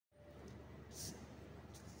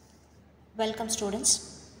Welcome students.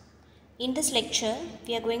 In this lecture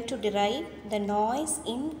we are going to derive the noise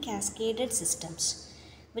in cascaded systems,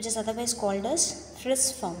 which is otherwise called as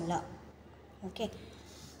FRIIS formula. Okay,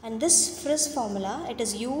 and this FRIIS formula, it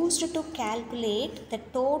is used to calculate the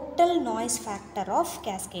total noise factor of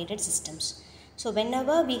cascaded systems. So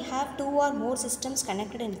whenever we have two or more systems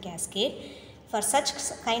connected in cascade, for such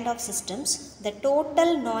kind of systems the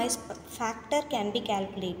total noise factor can be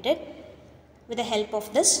calculated with the help of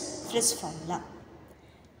this FRIIS formula.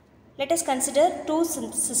 Let us consider two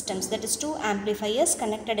systems, that is two amplifiers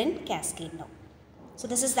connected in cascade now. So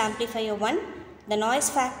this is the amplifier 1. The noise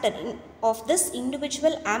factor of this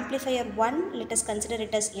individual amplifier 1, let us consider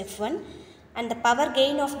it as F1, and the power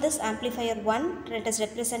gain of this amplifier 1, let us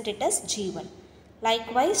represent it as G1.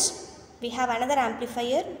 Likewise, we have another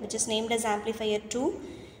amplifier which is named as amplifier 2.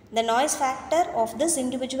 The noise factor of this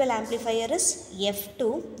individual amplifier is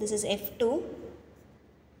F2, this is F2,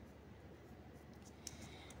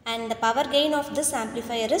 and the power gain of this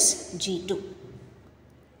amplifier is G2.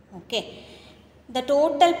 Okay, the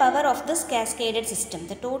total power of this cascaded system,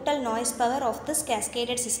 the total noise power of this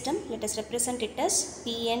cascaded system, let us represent it as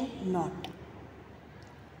Pn0.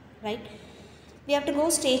 Right, we have to go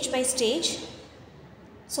stage by stage.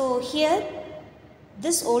 So here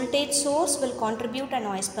this voltage source will contribute a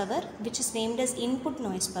noise power which is named as input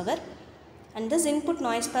noise power, and this input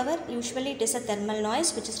noise power, usually it is a thermal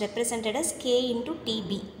noise which is represented as K into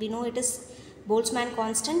Tb. We know it is Boltzmann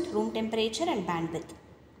constant, room temperature and bandwidth.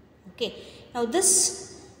 Okay, now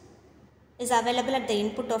this is available at the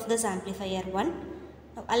input of this amplifier 1.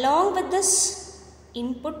 Now along with this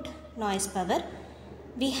input noise power,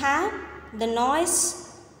 we have the noise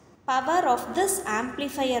power of this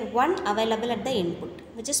amplifier 1 available at the input,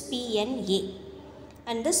 which is Pna.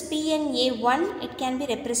 And this Pna1, it can be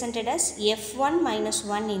represented as F1 minus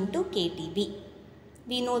 1 into KTB.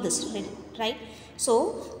 We know this, right?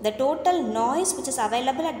 So the total noise which is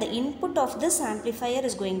available at the input of this amplifier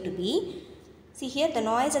is going to be, see here, the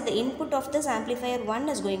noise at the input of this amplifier 1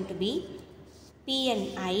 is going to be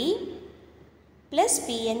Pni plus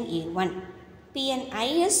Pna1.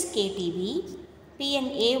 Pni is KTB,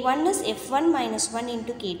 Pna1 is F1 minus 1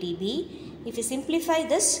 into KTB. If you simplify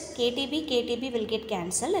this, KTB will get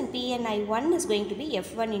cancelled and Pni1 is going to be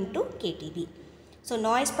F1 into KTB. So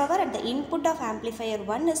noise power at the input of amplifier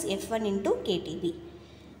 1 is F1 into KTB.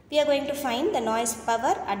 We are going to find the noise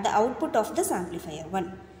power at the output of this amplifier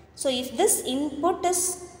 1. So if this input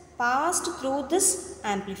is passed through this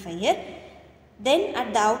amplifier, then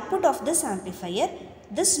at the output of this amplifier,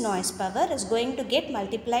 this noise power is going to get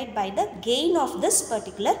multiplied by the gain of this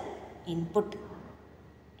particular input.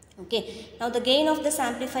 Okay, now the gain of this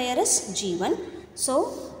amplifier is G1.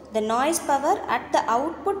 So the noise power at the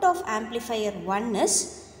output of amplifier 1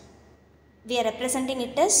 is, we are representing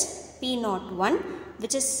it as P01,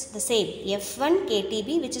 which is the same F1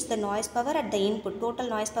 KTB, which is the noise power at the input, total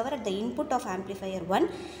noise power at the input of amplifier 1.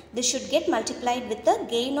 This should get multiplied with the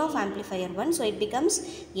gain of amplifier 1. So it becomes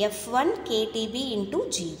F1 KTB into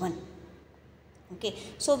G1. Okay,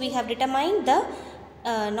 so we have determined the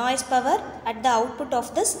noise power at the output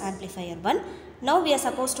of this amplifier 1. Now we are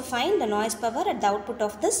supposed to find the noise power at the output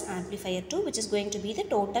of this amplifier 2, which is going to be the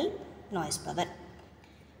total noise power.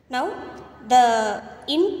 Now the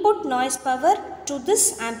input noise power to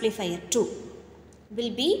this amplifier 2 will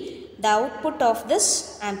be the output of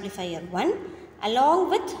this amplifier 1 along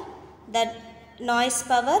with the noise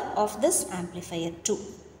power of this amplifier 2.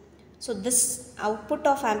 So this output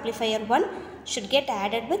of amplifier 1 should get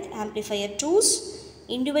added with amplifier 2's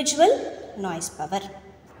individual noise power.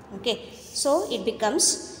 Okay, so it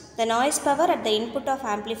becomes the noise power at the input of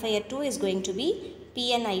amplifier 2 is going to be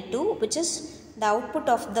Pni2, which is the output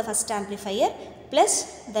of the first amplifier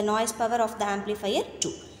plus the noise power of the amplifier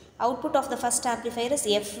 2. Output of the first amplifier is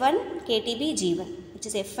F1 KTB G1, which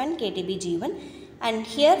is F1 KTB G1, and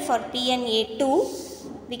here for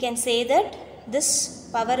Pna2 we can say that this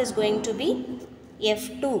power is going to be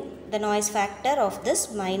F2, the noise factor of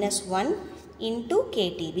this minus 1 into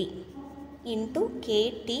KTB.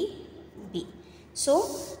 So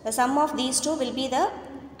the sum of these two will be the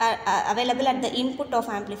available at the input of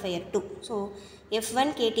amplifier 2. So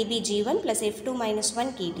F1 KTB G1 plus F2 minus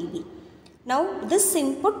 1 KTB. Now this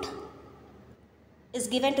input is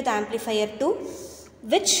given to the amplifier 2,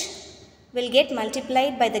 which will get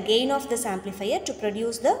multiplied by the gain of this amplifier to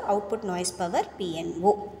produce the output noise power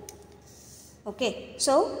Pno. Okay,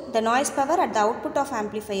 so the noise power at the output of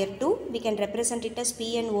amplifier 2, we can represent it as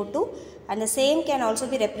Pno2, and the same can also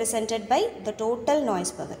be represented by the total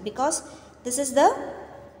noise power, because this is the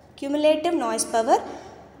cumulative noise power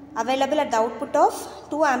available at the output of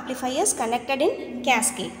two amplifiers connected in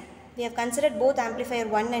cascade. We have considered both amplifier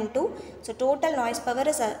 1 and 2. So total noise power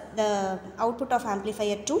is the output of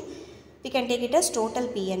amplifier 2. We can take it as total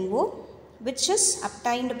PNO, which is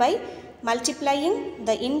obtained by multiplying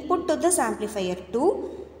the input to this amplifier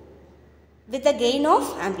 2 with the gain of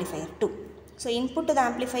amplifier 2. So input to the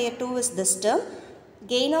amplifier 2 is this term.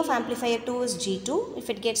 Gain of amplifier 2 is G2. If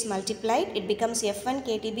it gets multiplied, it becomes F1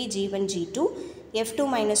 kTB G1 G2, F2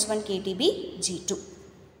 minus 1 kTB G2.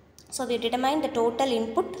 So we determine the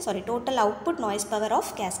total output noise power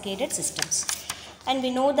of cascaded systems. And we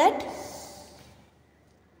know that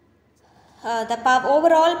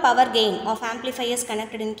overall power gain of amplifiers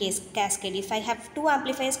connected in cascade. If I have two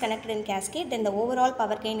amplifiers connected in cascade, then the overall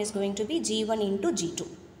power gain is going to be G1 into G2.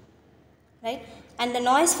 Right? And the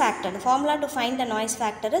noise factor, the formula to find the noise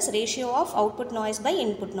factor is ratio of output noise by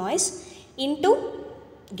input noise into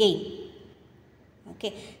gain.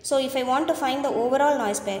 Okay, so if I want to find the overall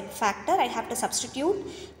noise factor, I have to substitute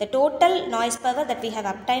the total noise power that we have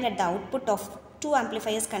obtained at the output of two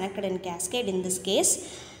amplifiers connected in cascade in this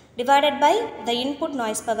case, divided by the input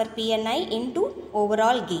noise power Pni into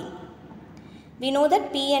overall gain. We know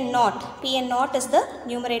that Pn0 is the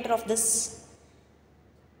numerator of this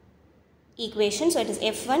equation. So it is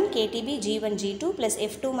F1 kTB G1 G2 plus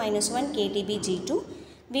F2 minus 1 kTB G2.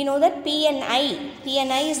 We know that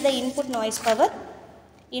Pni is the input noise power.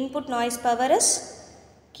 Input noise power is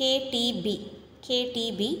kTB.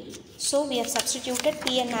 So we have substituted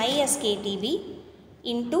Pni as kTB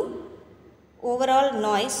into overall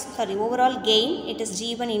gain, it is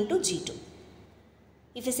G1 into G2.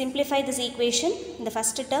 If you simplify this equation, in the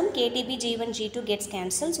first term kTB G1 G2 gets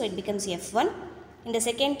cancelled, so it becomes F1. In the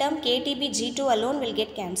second term, kTB G2 alone will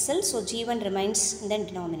get cancelled, so G1 remains in the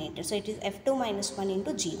denominator. So it is F2 minus 1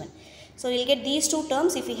 into G1. So we will get these two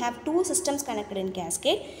terms if we have two systems connected in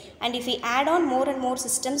cascade, and if we add on more and more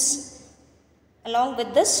systems along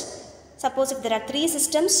with this, suppose if there are three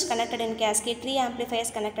systems connected in cascade, three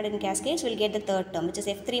amplifiers connected in cascades, we will get the third term, which is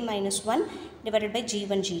F3 minus 1 divided by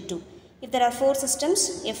G1 G2. If there are four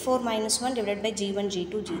systems, F4 minus 1 divided by G1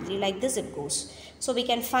 G2 G3, like this it goes. So we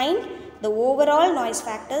can find the overall noise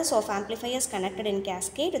factors of amplifiers connected in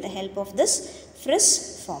cascade with the help of this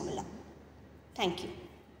FRIIS formula. Thank you.